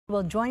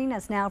Well, joining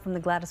us now from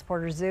the Gladys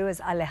Porter Zoo is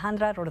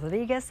Alejandra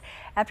Rodriguez.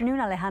 Afternoon,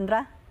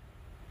 Alejandra.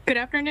 Good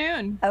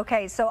afternoon.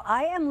 Okay, so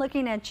I am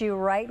looking at you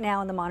right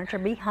now on the monitor.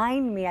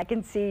 Behind me, I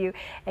can see you,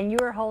 and you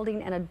are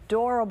holding an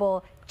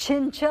adorable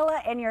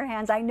chinchilla in your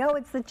hands. I know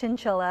it's the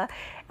chinchilla.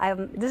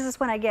 This is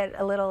when I get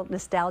a little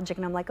nostalgic,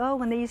 and I'm like, oh,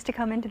 when they used to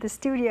come into the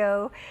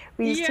studio,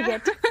 we used to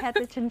get to pet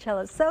the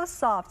chinchilla. It's so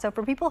soft. So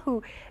for people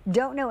who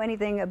don't know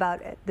anything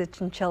about the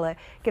chinchilla,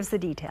 give us the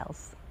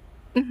details.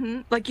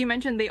 Like you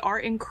mentioned, they are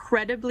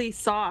incredibly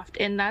soft,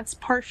 and that's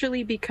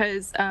partially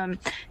because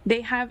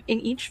they have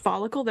in each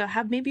follicle, they'll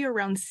have maybe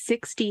around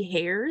 60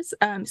 hairs.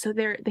 So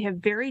they have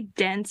very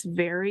dense,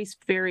 very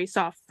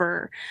soft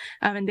fur.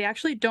 And they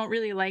actually don't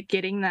really like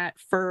getting that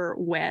fur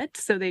wet.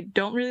 So they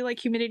don't really like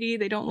humidity.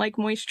 They don't like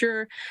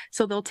moisture.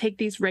 So they'll take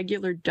these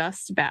regular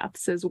dust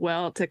baths as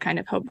well to kind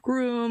of help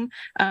groom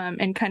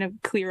and kind of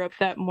clear up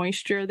that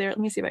moisture there. Let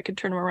me see if I can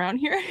turn them around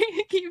here.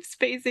 Keep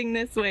spacing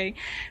this way.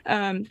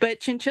 But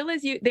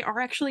chinchillas, they are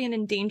actually an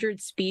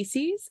endangered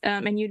species,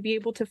 and you'd be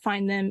able to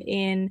find them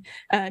in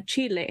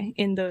Chile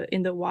in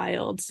the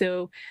wild.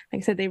 So,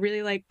 like I said, they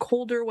really like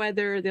colder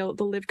weather. They'll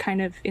live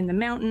kind of in the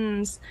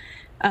mountains.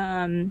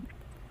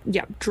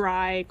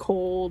 Dry,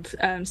 cold.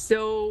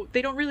 So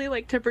they don't really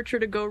like temperature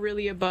to go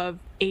really above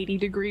 80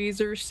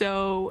 degrees or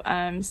so.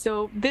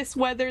 So this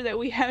weather that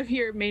we have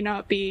here may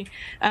not be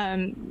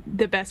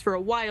the best for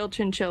a wild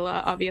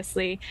chinchilla,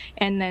 obviously.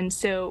 And then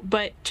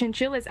but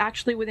chinchillas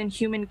actually within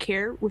human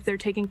care, if they're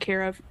taken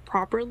care of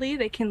properly,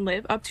 they can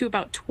live up to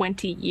about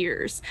 20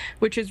 years,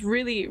 which is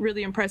really,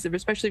 really impressive,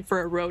 especially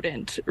for a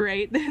rodent,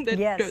 right? That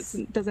yes.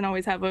 doesn't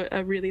always have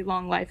a really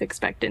long life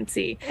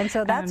expectancy. And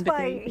so that's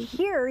why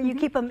here you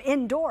keep them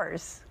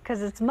indoors,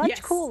 because it's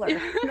much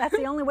cooler. That's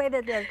the only way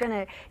that they're going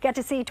to get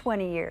to see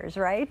 20 years,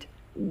 right?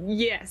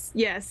 Yes.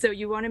 So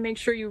you want to make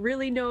sure you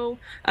really know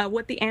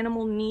what the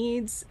animal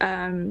needs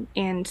and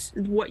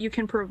what you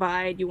can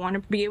provide. You want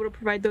to be able to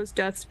provide those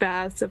dust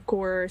baths, of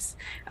course,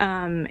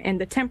 and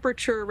the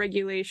temperature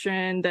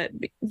regulation.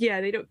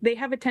 They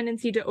have a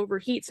tendency to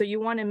overheat, so you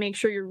want to make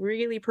sure you're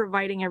really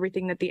providing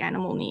everything that the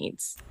animal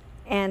needs.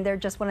 And they're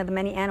just one of the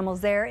many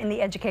animals there in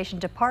the education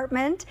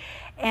department.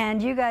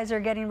 And you guys are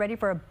getting ready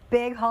for a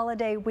big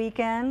holiday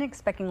weekend,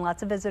 expecting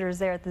lots of visitors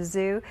there at the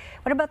zoo.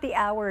 What about the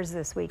hours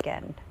this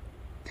weekend?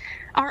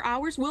 Our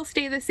hours will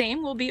stay the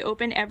same. We'll be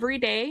open every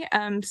day.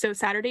 So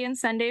Saturday and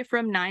Sunday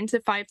from 9 to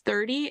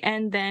 5:30,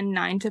 and then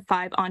 9 to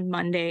 5 on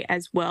Monday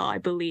as well, I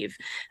believe.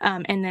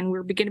 And then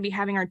we're going to be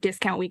having our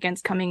discount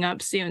weekends coming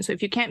up soon. So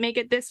if you can't make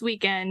it this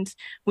weekend,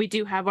 we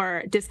do have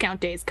our discount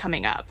days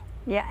coming up.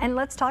 Yeah, and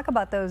let's talk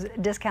about those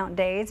discount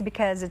days,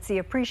 because it's the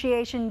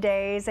appreciation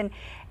days,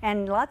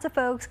 and lots of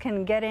folks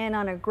can get in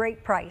on a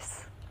great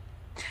price.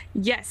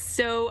 Yes.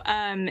 So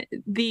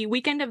the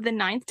weekend of the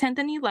 9th, 10th,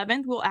 and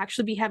 11th, we'll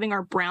actually be having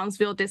our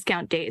Brownsville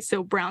discount days.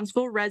 So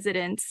Brownsville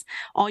residents,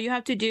 all you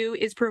have to do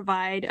is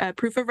provide a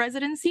proof of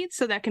residency.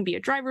 So that can be a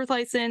driver's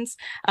license,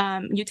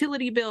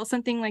 utility bill,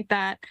 something like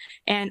that.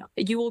 And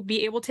you will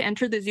be able to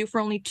enter the zoo for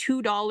only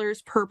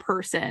 $2 per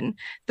person.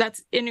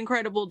 That's an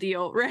incredible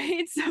deal,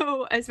 right?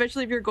 So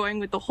especially if you're going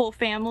with the whole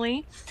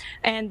family.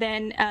 And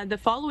then the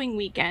following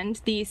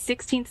weekend, the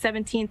 16th,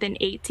 17th, and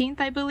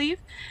 18th, I believe,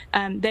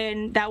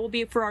 then that will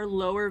be for our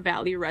lower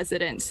value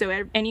residents.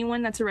 So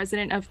anyone that's a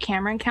resident of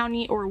Cameron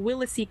County or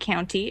Willacy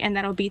County, and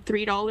that'll be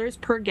 $3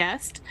 per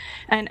guest.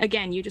 And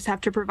again, you just have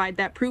to provide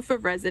that proof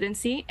of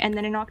residency. And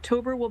then in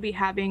October, we'll be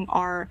having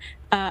our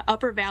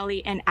Upper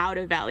Valley and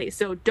Outer Valley.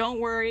 So don't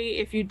worry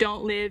if you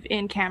don't live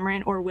in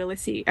Cameron or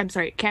Willacy. I'm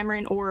sorry,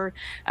 Cameron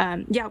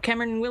and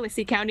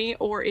Willacy County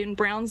or in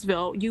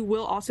Brownsville. You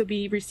will also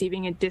be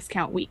receiving a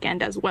discount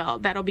weekend as well.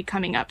 That'll be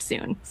coming up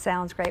soon.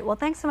 Sounds great. Well,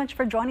 thanks so much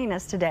for joining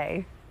us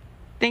today.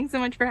 Thanks so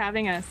much for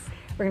having us.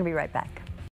 We're going to be right back.